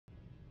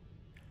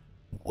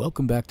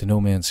Welcome back to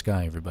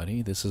NoMansSky,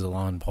 everybody. This is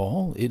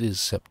ElanPaul. It is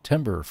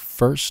September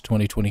 1st,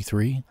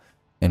 2023,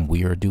 and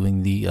we are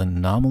doing the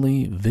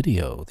Anomaly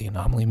video, the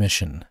Anomaly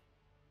mission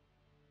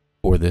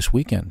for this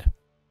weekend.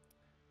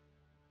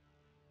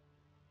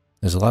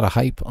 There's a lot of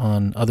hype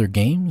on other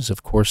games,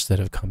 of course, that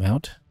have come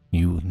out.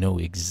 You know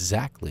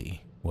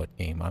exactly what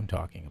game I'm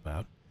talking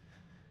about.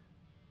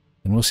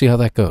 And we'll see how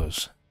that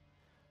goes.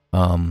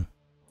 I've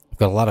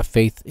got a lot of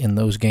faith in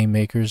those game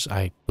makers.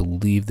 I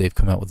believe they've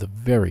come out with a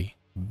very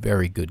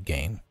good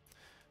game.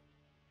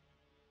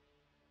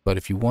 But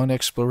if you want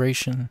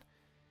exploration,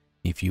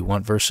 if you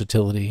want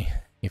versatility,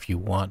 if you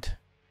want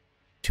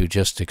to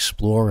just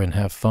explore and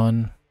have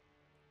fun,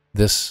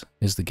 this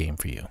is the game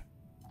for you.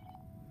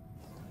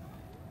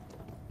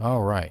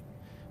 Alright,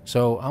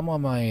 so I'm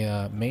on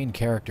my main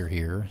character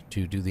here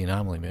to do the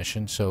Anomaly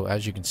mission. So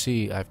as you can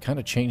see, I've kind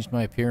of changed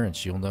my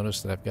appearance. You'll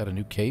notice that I've got a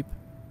new cape,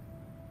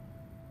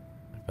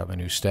 I've got my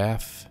new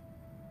staff,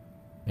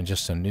 and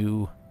just a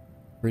new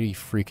pretty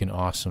freaking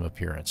awesome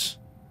appearance.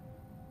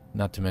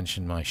 Not to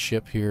mention my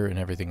ship here and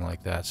everything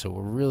like that. So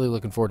we're really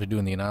looking forward to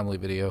doing the Anomaly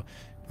video.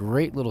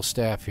 Great little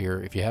staff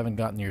here. If you haven't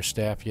gotten your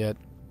staff yet,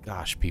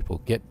 gosh,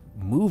 people, get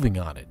moving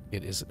on it.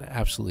 It is an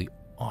absolutely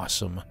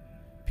awesome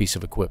piece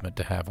of equipment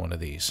to have one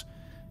of these.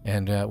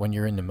 And when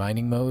you're in the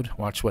mining mode,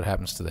 watch what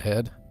happens to the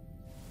head.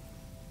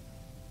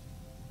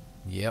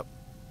 Yep.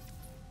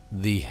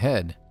 The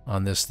head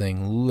on this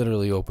thing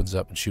literally opens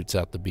up and shoots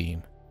out the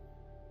beam.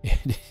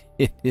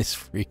 It is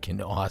freaking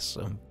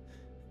awesome.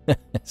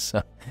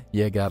 So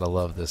you gotta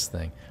love this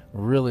thing.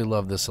 Really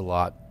love this a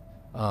lot.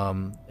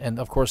 And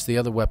of course the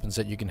other weapons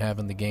that you can have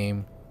in the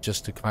game,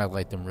 just to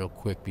highlight them real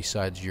quick,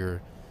 besides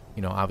your,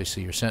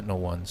 obviously your Sentinel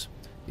ones,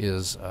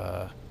 is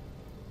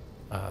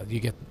you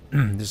get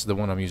this is the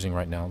one I'm using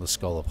right now, the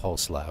Skull of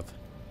Hulslav,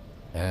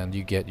 and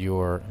you get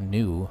your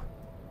new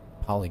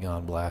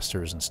polygon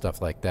blasters and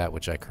stuff like that,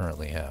 which I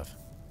currently have,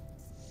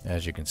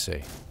 as you can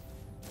see.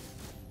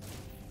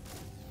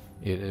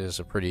 It is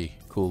a pretty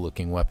cool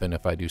looking weapon,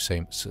 if I do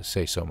say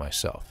so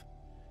myself.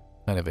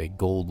 Kind of a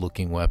gold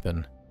looking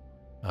weapon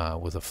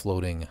with a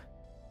floating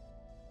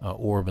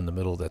orb in the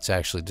middle that's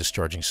actually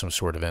discharging some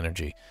sort of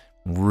energy.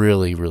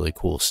 Really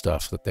cool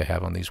stuff that they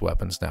have on these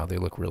weapons now. They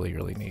look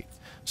really neat.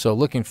 So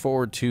looking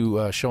forward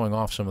to showing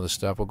off some of the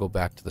stuff. We'll go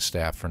back to the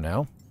staff for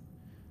now.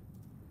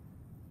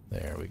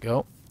 There we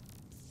go.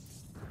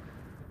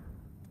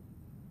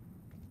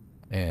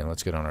 And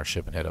let's get on our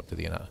ship and head up to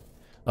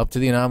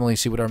the Anomaly,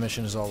 see what our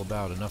mission is all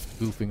about. Enough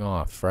goofing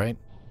off, right?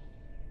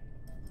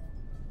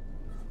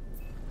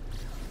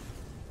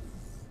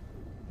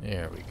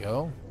 There we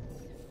go.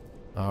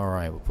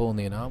 Alright, we're pulling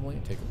the Anomaly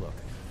and take a look.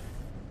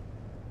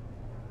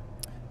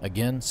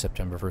 Again,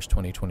 September 1st,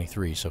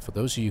 2023. So for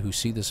those of you who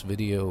see this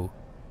video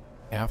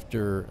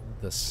after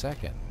the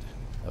 2nd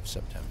of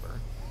September,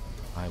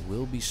 I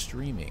will be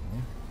streaming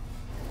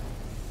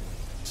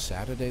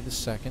Saturday the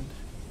 2nd,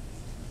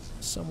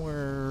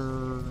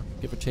 somewhere,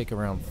 give or take,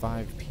 around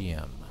 5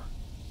 p.m.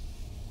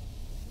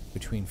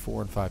 Between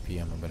 4 and 5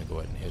 p.m. I'm going to go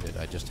ahead and hit it.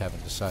 I just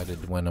haven't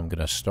decided when I'm going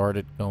to start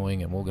it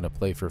going, and we're going to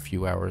play for a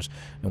few hours.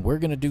 And we're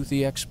going to do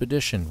the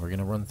expedition. We're going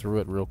to run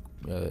through it real,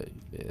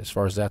 as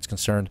far as that's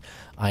concerned.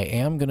 I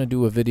am going to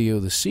do a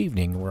video this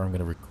evening where I'm going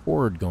to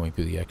record going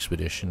through the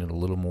expedition in a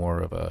little more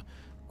of a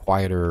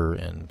quieter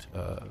and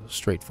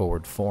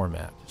straightforward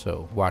format.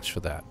 So watch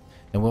for that.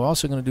 And we're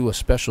also going to do a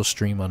special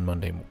stream on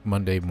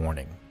Monday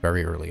morning,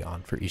 very early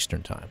on for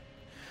Eastern time.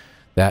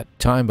 That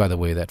time, by the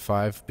way,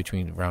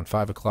 between around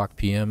 5 o'clock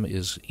p.m.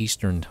 is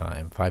Eastern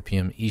time, 5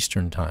 p.m.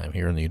 Eastern time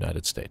here in the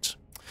United States.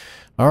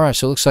 All right,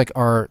 so it looks like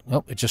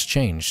it just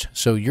changed.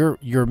 So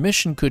your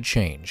mission could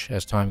change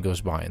as time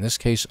goes by. In this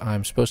case,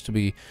 I'm supposed to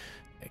be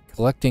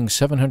collecting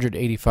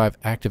 785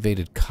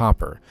 activated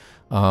copper.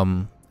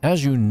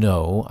 As you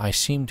know, I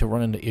seem to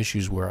run into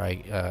issues where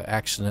I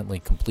accidentally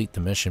complete the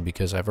mission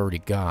because I've already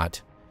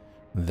got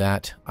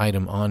that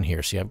item on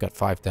here. See, I've got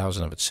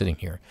 5,000 of it sitting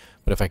here.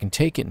 But if I can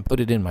take it and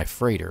put it in my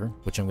freighter,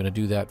 which I'm going to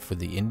do that for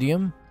the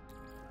indium,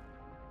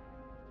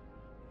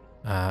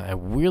 I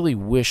really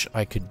wish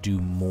I could do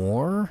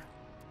more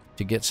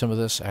to get some of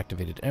this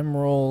activated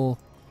emerald,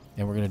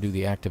 and we're going to do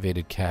the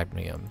activated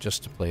cadmium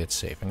just to play it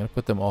safe. I'm going to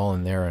put them all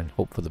in there and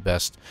hope for the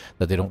best,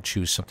 that they don't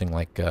choose something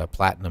like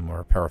platinum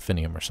or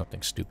paraffinium or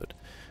something stupid.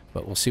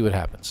 But we'll see what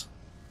happens.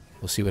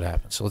 We'll see what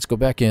happens. So let's go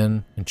back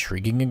in.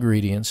 Intriguing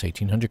ingredients,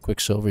 1800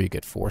 quicksilver. You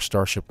get 4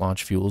 starship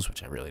launch fuels,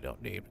 which I really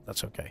don't need, but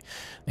that's okay.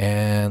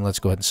 And let's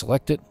go ahead and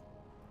select it.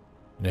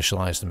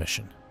 Initialize the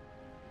mission.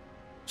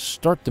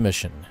 Start the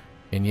mission.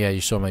 And yeah,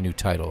 you saw my new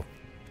title,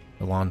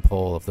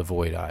 ElanPaul of the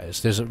Void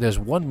Eyes. There's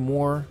one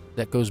more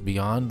that goes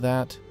beyond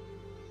that,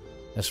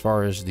 as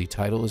far as the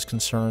title is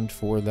concerned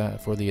for the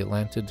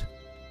Atlantid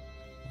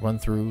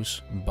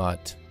run-throughs,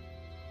 but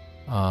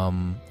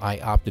I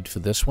opted for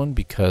this one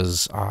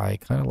because I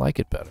kind of like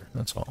it better,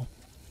 that's all.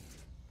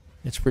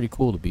 It's pretty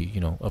cool to be,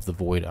 of the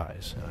Void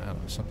Eyes. I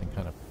don't know, something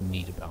kind of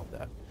neat about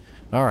that.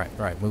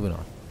 Alright, moving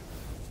on.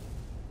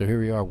 So here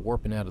we are,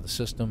 warping out of the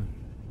system.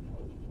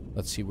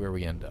 Let's see where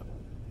we end up.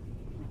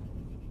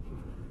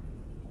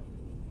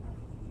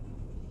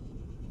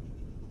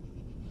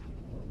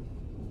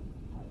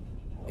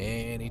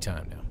 Any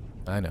time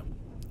now. I know.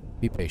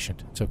 Be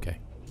patient. It's okay.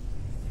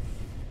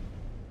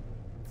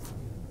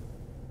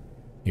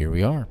 Here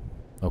we are.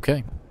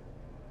 Okay.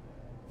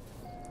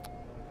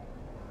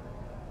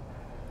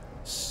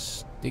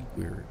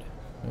 Stigweird.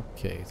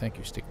 Okay, thank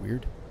you,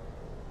 Stigweird.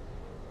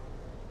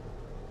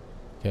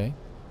 Okay.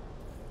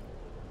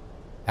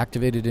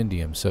 Activated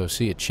indium. So,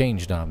 see, it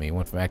changed on me. It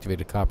went from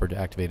activated copper to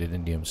activated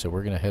indium. So,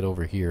 we're going to head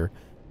over here.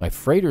 My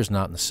freighter's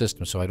not in the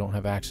system, so I don't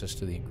have access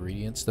to the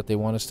ingredients that they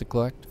want us to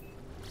collect.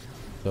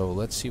 So,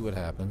 let's see what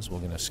happens. We're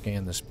going to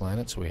scan this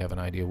planet so we have an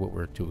idea what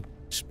we're to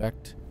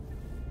expect.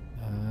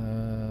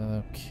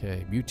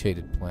 Okay.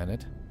 Mutated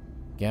planet.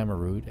 Gamma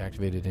root,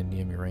 activated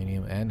indium,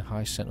 uranium, and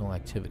high sentinel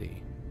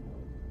activity.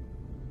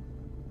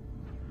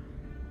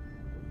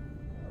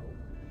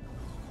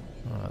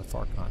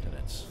 Far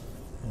continents.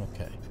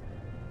 Okay.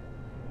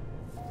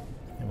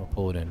 And we'll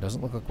pull it in.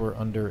 Doesn't look like we're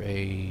under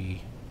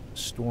a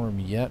storm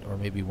yet, or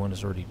maybe one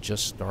has already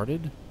just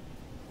started.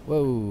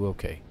 Whoa,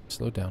 okay.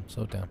 Slow down,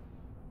 slow down.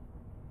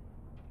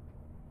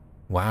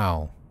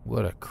 Wow,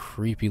 what a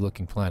creepy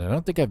looking planet. I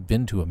don't think I've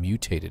been to a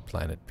mutated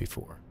planet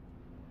before.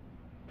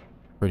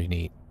 Pretty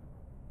neat.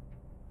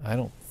 I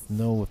don't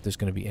know if there's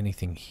going to be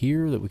anything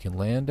here that we can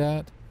land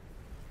at.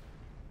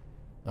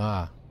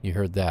 Ah, you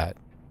heard that.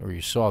 Or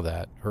you saw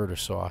that. Heard or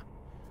saw.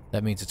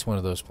 That means it's one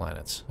of those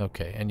planets.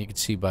 Okay, and you can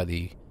see by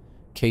the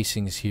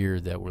casings here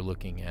that we're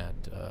looking at.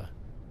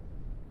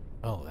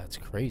 Oh, that's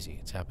crazy.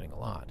 It's happening a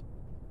lot.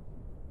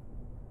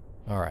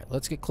 Alright,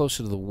 let's get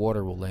closer to the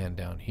water. We'll land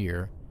down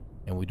here.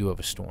 And we do have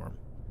a storm.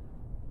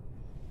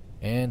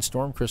 And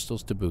storm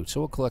crystals to boot. So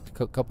we'll collect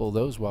a couple of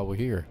those while we're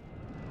here.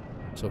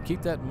 So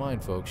keep that in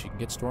mind, folks. You can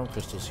get storm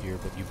crystals here,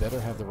 but you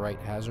better have the right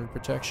hazard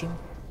protection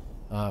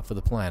for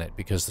the planet,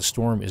 because the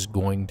storm is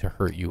going to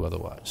hurt you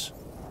otherwise.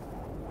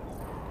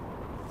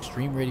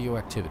 Extreme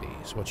radioactivity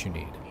is what you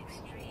need.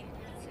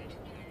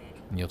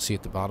 And you'll see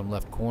at the bottom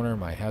left corner,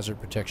 my hazard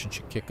protection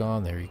should kick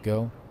on. There you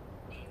go.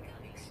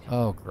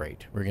 Oh,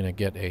 great. We're going to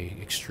get a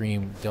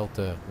extreme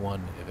Delta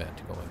 1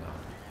 event going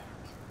on.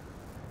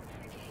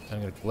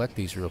 I'm going to collect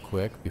these real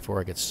quick before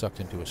I get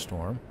sucked into a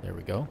storm. There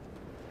we go.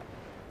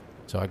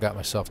 So I got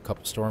myself a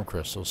couple storm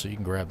crystals, so you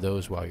can grab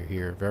those while you're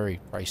here.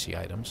 Very pricey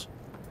items.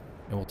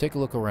 And we'll take a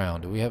look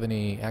around. Do we have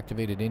any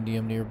activated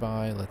indium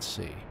nearby? Let's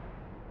see.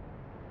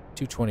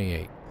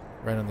 228.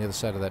 Right on the other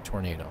side of that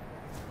tornado.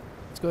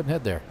 Let's go ahead and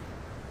head there.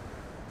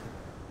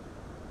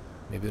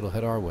 Maybe it'll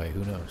head our way.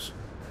 Who knows?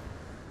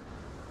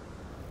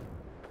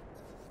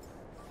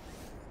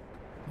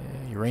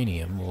 Yeah,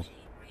 uranium will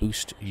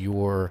boost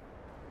your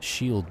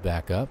shield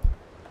back up.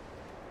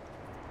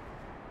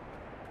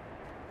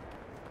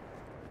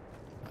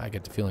 I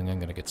get the feeling I'm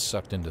going to get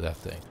sucked into that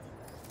thing.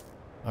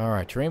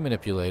 Alright, terrain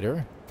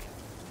manipulator.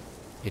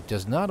 It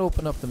does not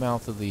open up the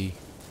mouth of the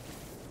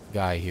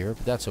guy here,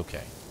 but that's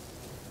okay.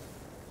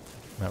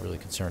 I'm not really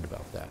concerned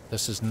about that.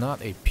 This is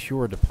not a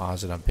pure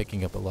deposit. I'm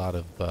picking up a lot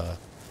of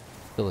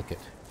silicate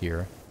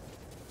here.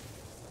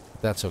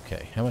 But that's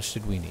okay. How much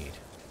did we need?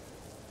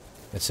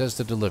 It says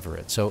to deliver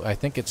it. So I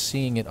think it's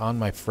seeing it on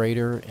my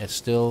freighter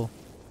still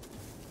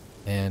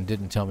and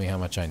didn't tell me how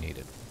much I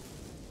needed.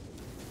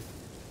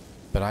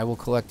 But I will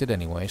collect it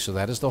anyway, so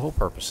that is the whole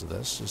purpose of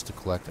this, is to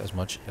collect as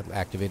much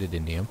activated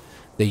indium.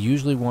 They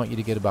usually want you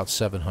to get about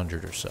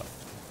 700 or so.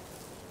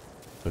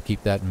 So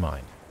keep that in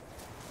mind.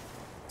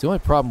 The only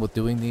problem with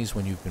doing these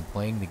when you've been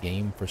playing the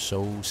game for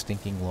so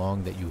stinking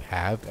long that you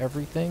have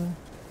everything,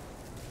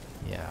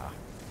 yeah.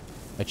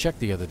 I checked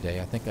the other day.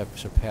 I think I've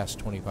surpassed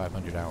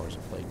 2,500 hours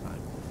of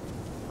playtime.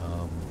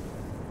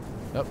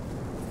 Oh,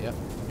 yep,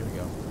 here we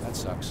go. That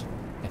sucks.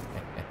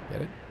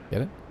 Get it?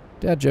 Get it?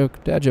 Dad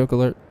joke. Dad joke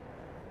alert.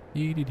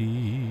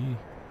 Dee-dee-dee.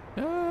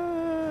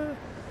 Ah.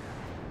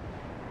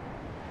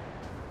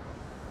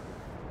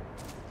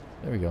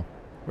 There we go.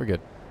 We're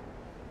good.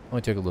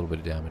 Only took a little bit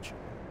of damage.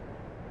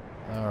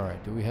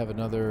 Alright, do we have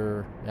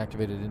another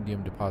activated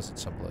indium deposit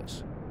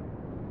someplace?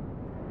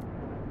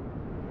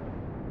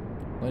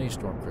 Plenty of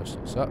storm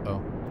crystals.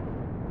 Uh-oh.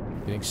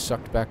 Getting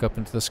sucked back up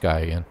into the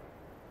sky again.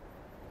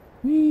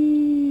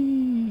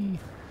 Whee!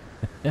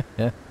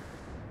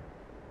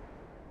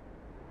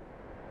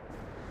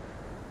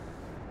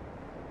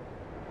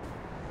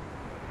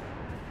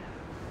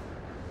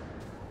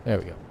 There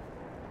we go.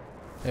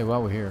 Hey,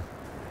 while we're here,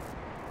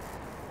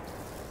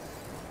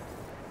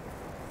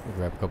 we'll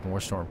grab a couple more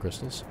storm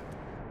crystals.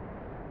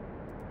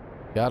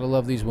 Gotta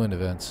love these wind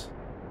events.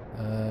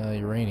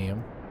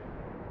 Uranium.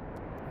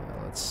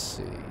 Let's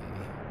see.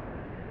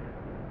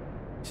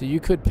 So you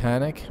could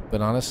panic,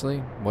 but honestly,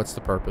 what's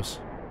the purpose?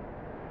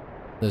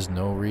 There's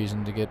no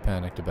reason to get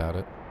panicked about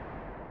it.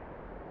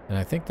 And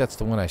I think that's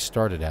the one I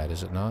started at,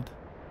 is it not?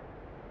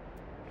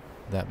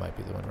 That might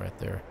be the one right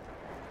there.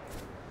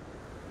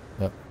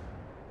 Yep.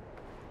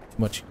 Too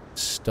much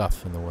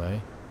stuff in the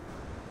way.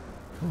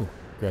 Ooh,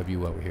 grab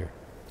you while we're here.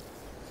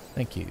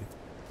 Thank you.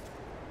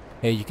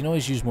 Hey, you can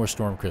always use more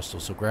storm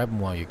crystals, so grab them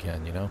while you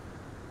can, you know?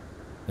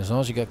 As long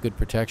as you got good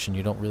protection,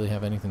 you don't really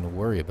have anything to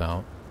worry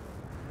about.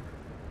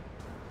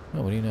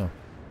 Oh, what do you know?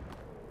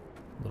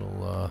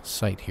 Little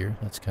sight here.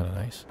 That's kind of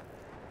nice.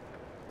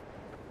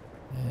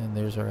 And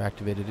there's our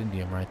activated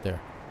indium right there.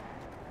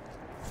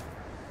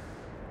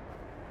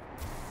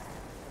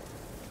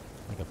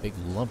 Like a big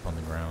lump on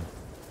the ground.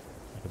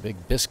 Like a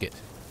big biscuit.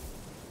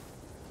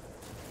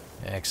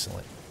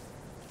 Excellent.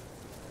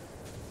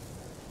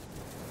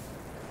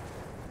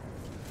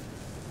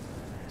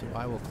 So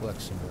I will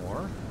collect some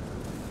more.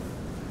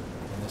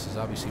 And this is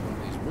obviously one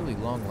of these really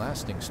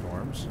long-lasting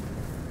storms.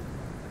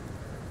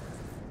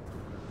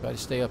 Try to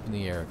stay up in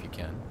the air if you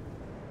can.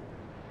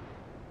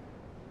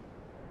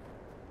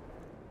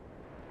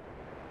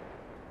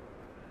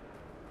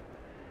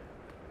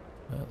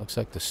 It looks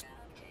like the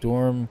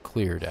storm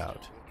cleared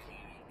out.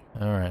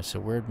 Alright,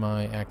 so where'd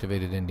my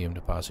activated indium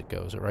deposit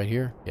go? Is it right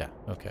here? Yeah,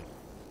 okay.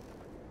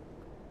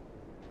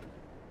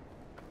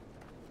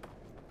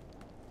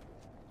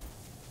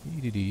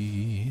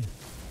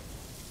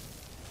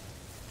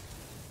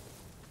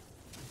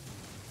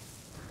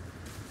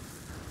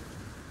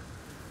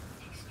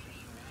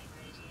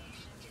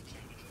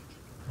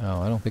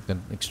 Oh, I don't think the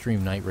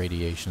extreme night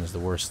radiation is the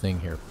worst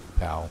thing here,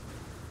 pal.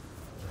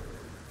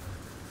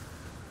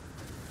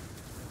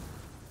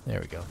 There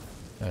we go.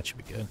 That should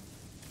be good.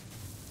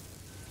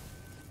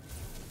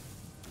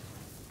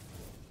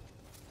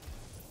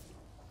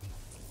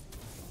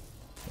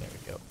 There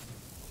we go.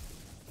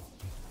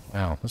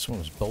 Wow, this one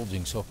was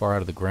bulging so far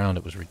out of the ground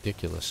it was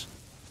ridiculous.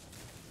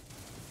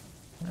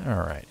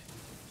 Alright.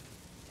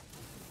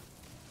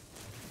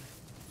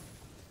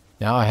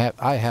 Now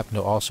I happen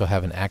to also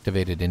have an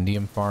activated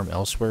indium farm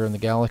elsewhere in the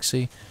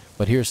galaxy,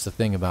 but here's the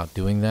thing about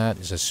doing that,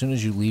 is as soon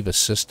as you leave a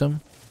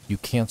system, you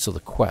cancel the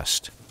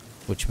quest,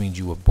 which means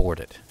you abort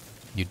it.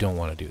 You don't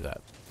want to do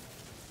that.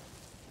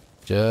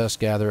 Just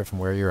gather it from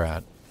where you're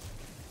at.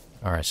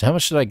 Alright, so how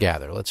much did I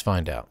gather? Let's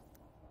find out.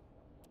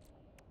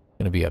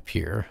 Gonna be up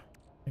here,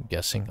 I'm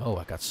guessing. Oh,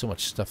 I got so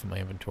much stuff in my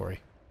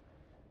inventory.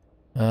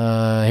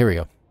 Here we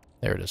go.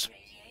 There it is.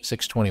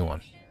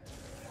 621.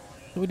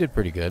 So we did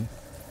pretty good.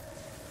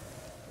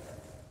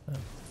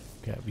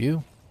 Grab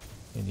you,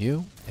 and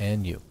you,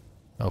 and you.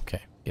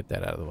 Okay, get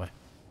that out of the way.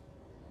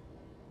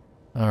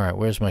 Alright,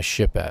 where's my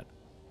ship at?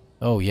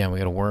 Oh yeah, we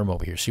got a worm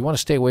over here. So you want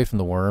to stay away from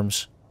the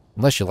worms,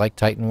 unless you like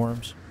Titan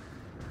worms.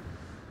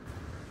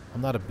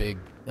 I'm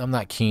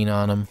not keen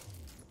on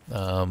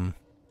them.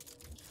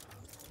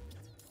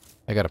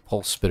 I got a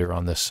pulse spitter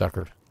on this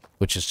sucker,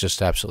 which is just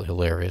absolutely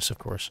hilarious, of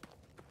course.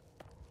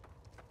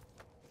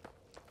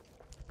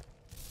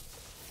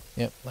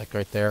 Yep, like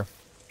right there.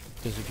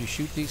 Because if you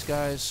shoot these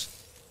guys,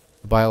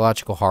 the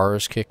biological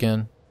horrors kick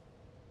in,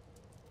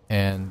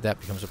 and that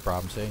becomes a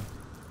problem, see?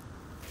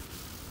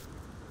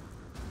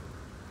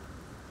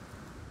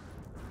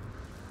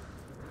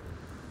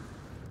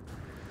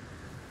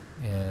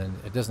 And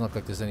it doesn't look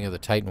like there's any other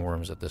Titan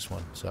worms at this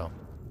one, so...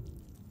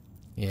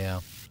 Yeah.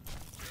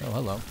 Oh,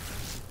 hello.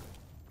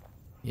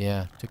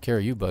 Yeah, took care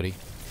of you, buddy.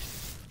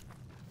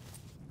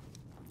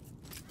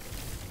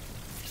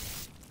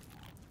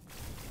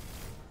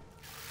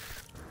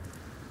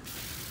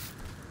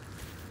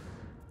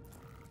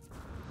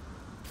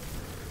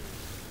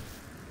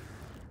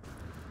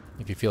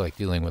 If you feel like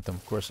dealing with them.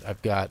 Of course,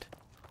 I've got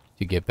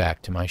to get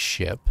back to my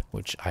ship,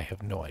 which I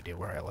have no idea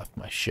where I left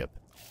my ship.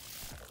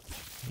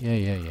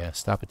 Yeah.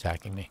 Stop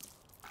attacking me.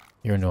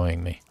 You're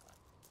annoying me.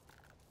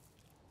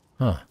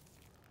 Huh.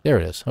 There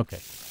it is. Okay.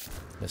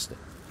 Missed it.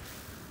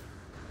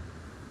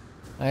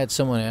 I had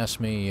someone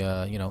ask me,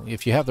 you know,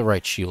 if you have the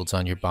right shields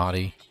on your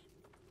body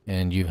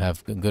and you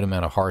have a good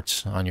amount of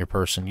hearts on your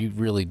person, you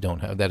really don't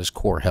have, that is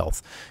core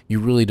health. You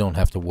really don't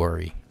have to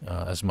worry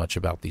as much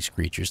about these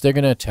creatures. They're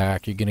going to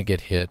attack. You're going to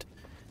get hit.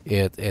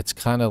 It's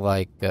kind of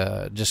like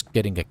just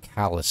getting a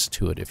callus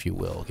to it, if you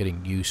will,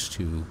 getting used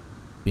to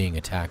being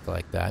attacked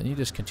like that, and you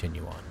just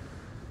continue on.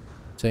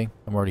 See?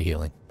 I'm already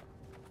healing.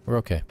 We're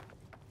okay.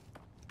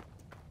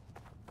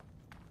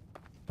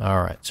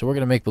 Alright, so we're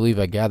going to make believe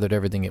I gathered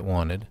everything it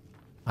wanted.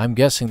 I'm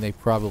guessing they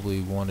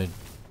probably wanted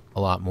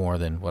a lot more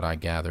than what I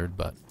gathered,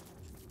 but...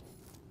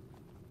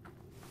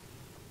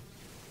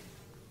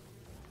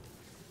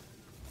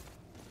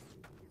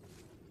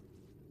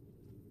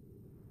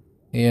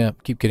 Yeah,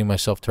 keep getting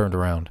myself turned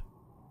around.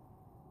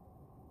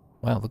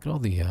 Wow, look at all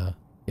the, yeah,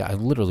 I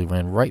literally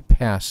ran right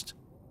past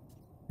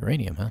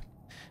uranium,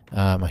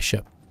 huh? My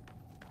ship.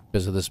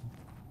 Because of this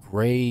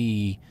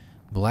gray,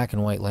 black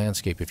and white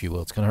landscape, if you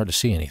will. It's kind of hard to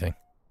see anything.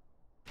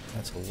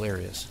 That's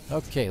hilarious.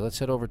 Okay, let's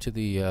head over to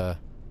the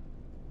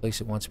place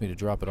it wants me to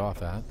drop it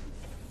off at.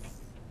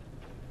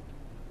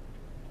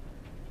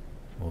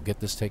 We'll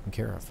get this taken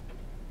care of.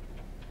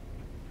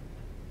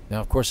 Now,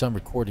 of course, I'm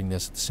recording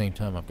this at the same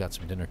time. I've got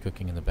some dinner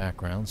cooking in the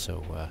background,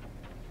 so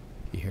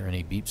if you hear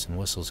any beeps and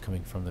whistles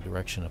coming from the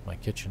direction of my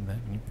kitchen,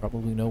 then you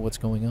probably know what's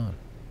going on.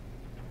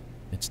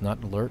 It's not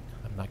an alert.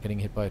 I'm not getting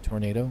hit by a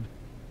tornado.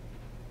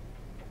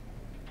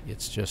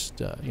 It's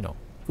just, you know,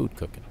 food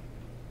cooking.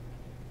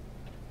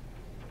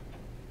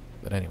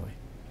 But anyway.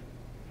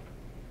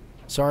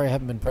 Sorry I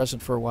haven't been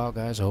present for a while,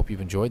 guys. I hope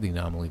you've enjoyed the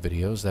Anomaly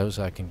videos. Those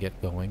I can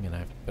get going, and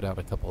I've put out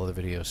a couple other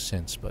videos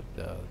since. But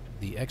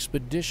the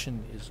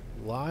expedition is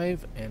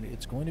live, and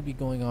it's going to be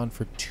going on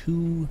for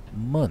 2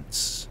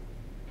 months.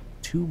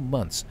 2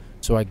 months.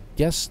 So I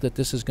guess that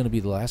this is going to be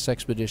the last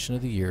expedition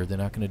of the year. They're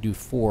not going to do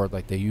 4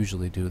 like they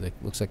usually do. It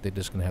looks like they're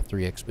just going to have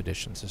 3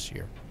 expeditions this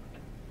year.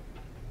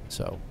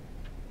 So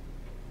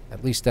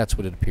at least that's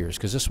what it appears,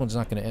 because this one's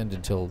not going to end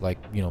until, like,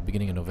 you know,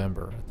 beginning of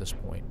November at this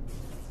point.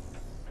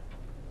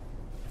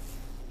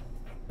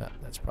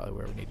 That's probably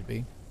where we need to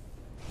be.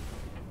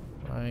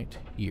 Right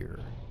here.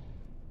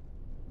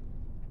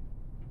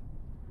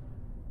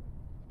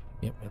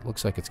 Yep, it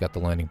looks like it's got the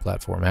landing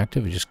platform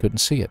active. You just couldn't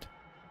see it.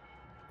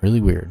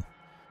 Really weird.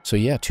 So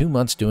yeah, 2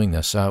 months doing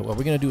this. Are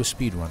we going to do a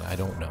speed run? I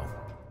don't know.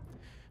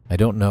 I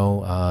don't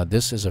know.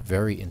 This is a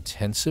very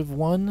intensive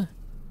one.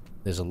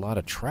 There's a lot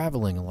of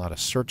traveling, a lot of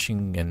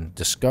searching and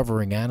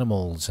discovering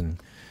animals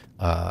and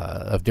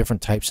of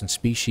different types and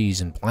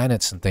species and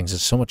planets and things.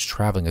 There's so much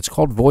traveling. It's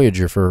called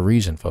Voyager for a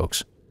reason,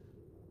 folks.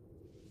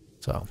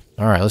 So,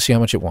 all right, let's see how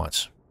much it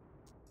wants.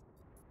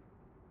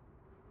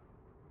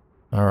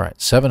 All right,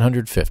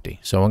 750.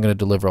 So I'm going to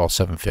deliver all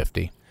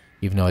 750,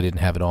 even though I didn't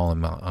have it all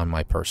on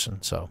my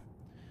person. So,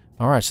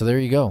 all right, so there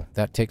you go.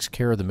 That takes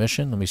care of the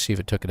mission. Let me see if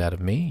it took it out of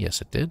me.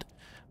 Yes, it did.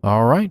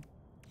 All right,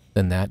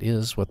 then that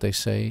is what they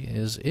say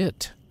is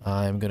it.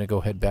 I'm going to go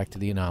head back to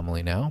the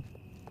Anomaly now.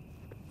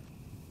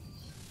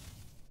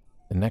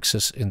 The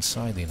Nexus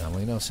inside the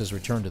Anomaly. No, it says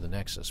return to the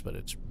Nexus, but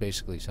it's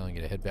basically telling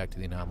you to head back to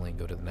the Anomaly and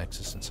go to the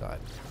Nexus inside.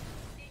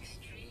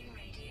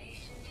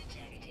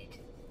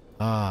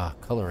 Ah,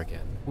 color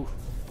again. Oof.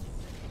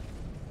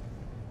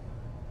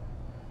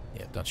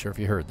 Yeah, not sure if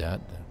you heard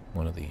that.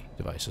 One of the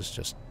devices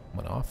just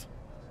went off.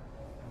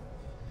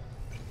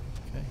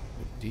 Okay,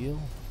 good deal.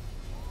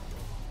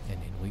 And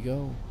in we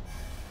go.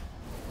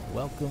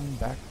 Welcome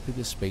back to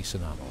the Space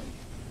Anomaly.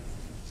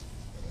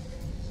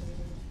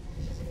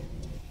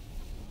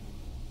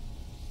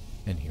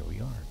 And here we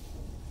are.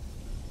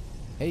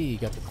 Hey, you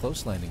got the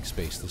close landing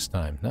space this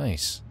time.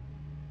 Nice.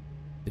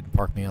 Didn't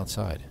park me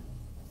outside.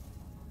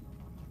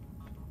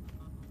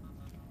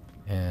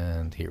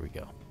 And here we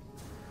go.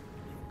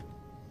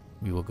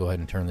 We will go ahead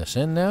and turn this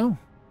in now.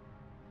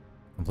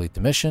 Complete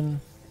the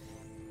mission.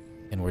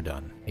 And we're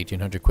done.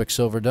 1800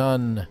 Quicksilver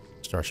done.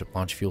 Starship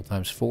launch fuel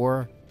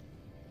 ×4.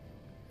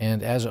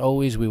 And as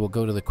always, we will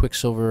go to the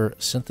Quicksilver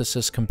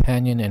Synthesis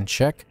Companion and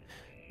check.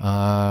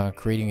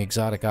 Creating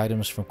exotic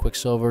items from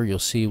Quicksilver. You'll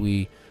see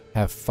we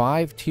have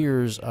 5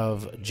 tiers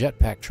of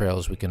jetpack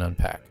trails we can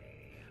unpack.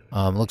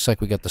 Looks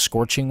like we got the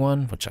Scorching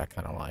one, which I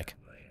kind of like.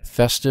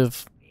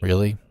 Festive,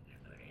 really.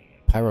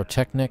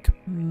 Pyrotechnic,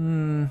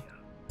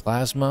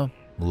 Plasma,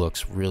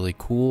 looks really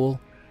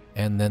cool.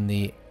 And then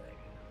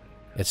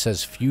it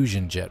says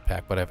Fusion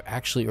Jetpack, but I've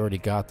actually already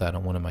got that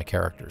on one of my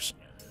characters.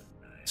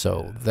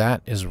 So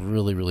that is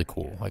really, really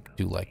cool. I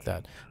do like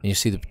that. And you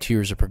see the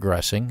tiers are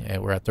progressing,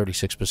 and we're at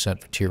 36%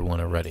 for Tier 1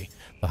 already.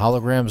 The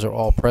holograms are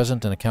all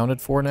present and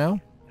accounted for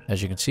now,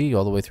 as you can see,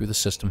 all the way through the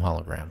system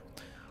hologram.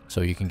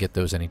 So you can get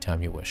those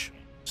anytime you wish.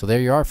 So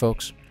there you are,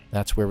 folks.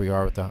 That's where we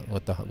are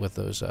with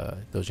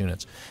those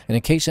units. And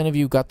in case any of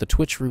you got the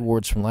Twitch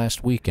rewards from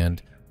last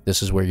weekend,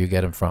 this is where you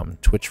get them from.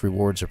 Twitch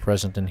rewards are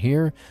present in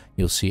here.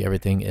 You'll see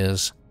everything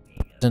is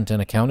present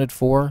and accounted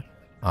for.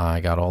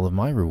 I got all of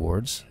my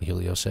rewards, the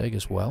Helios Egg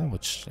as well,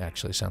 which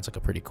actually sounds like a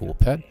pretty cool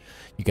pet.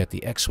 You got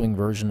the X-Wing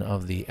version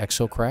of the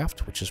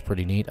Exocraft, which is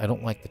pretty neat. I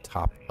don't like the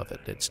top of it.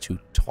 It's too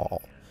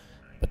tall.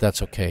 But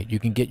that's okay. You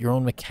can get your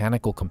own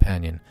mechanical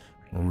companion.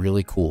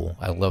 Really cool.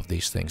 I love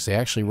these things. They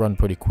actually run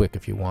pretty quick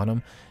if you want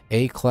them.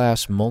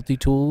 A-Class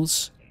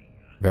Multi-Tools.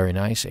 Very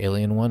nice.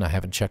 Alien one. I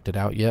haven't checked it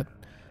out yet.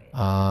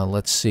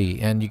 Let's see.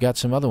 And you got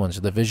some other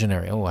ones. The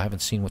Visionary. Oh, I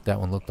haven't seen what that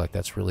one looked like.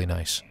 That's really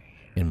nice.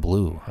 In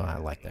blue. Oh, I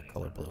like that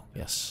color blue.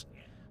 Yes.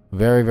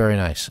 Very, very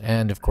nice.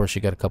 And, of course,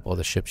 you got a couple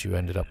other ships you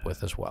ended up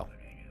with as well.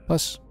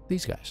 Plus,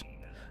 these guys.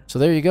 So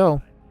there you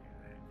go.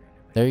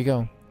 There you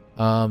go.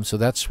 So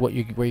that's where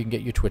you can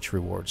get your Twitch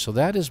rewards. So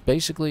that is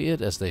basically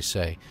it, as they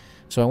say.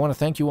 So I want to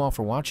thank you all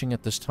for watching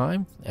at this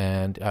time.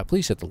 And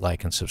please hit the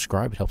like and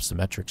subscribe. It helps the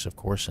metrics, of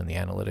course, and the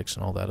analytics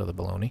and all that other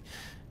baloney.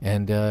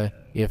 And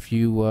if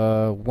you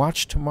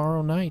watch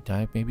tomorrow night,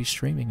 I may be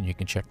streaming, and you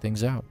can check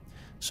things out.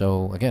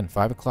 So, again,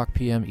 5 o'clock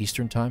p.m.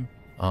 Eastern Time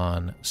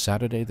on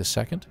Saturday the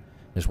 2nd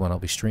is when I'll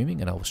be streaming,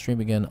 and I will stream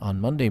again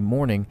on Monday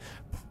morning,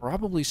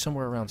 probably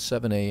somewhere around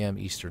 7 a.m.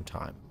 Eastern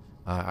Time.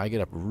 I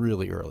get up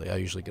really early. I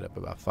usually get up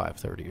about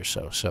 5:30 or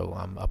so, so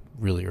I'm up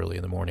really early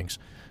in the mornings.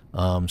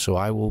 So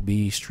I will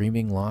be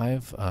streaming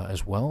live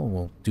as well, and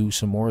we'll do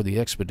some more of the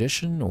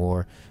expedition,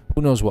 or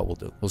who knows what we'll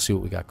do. We'll see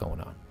what we got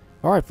going on.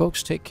 All right,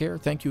 folks, take care.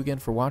 Thank you again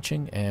for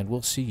watching, and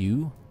we'll see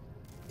you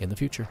in the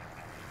future.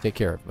 Take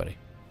care, everybody.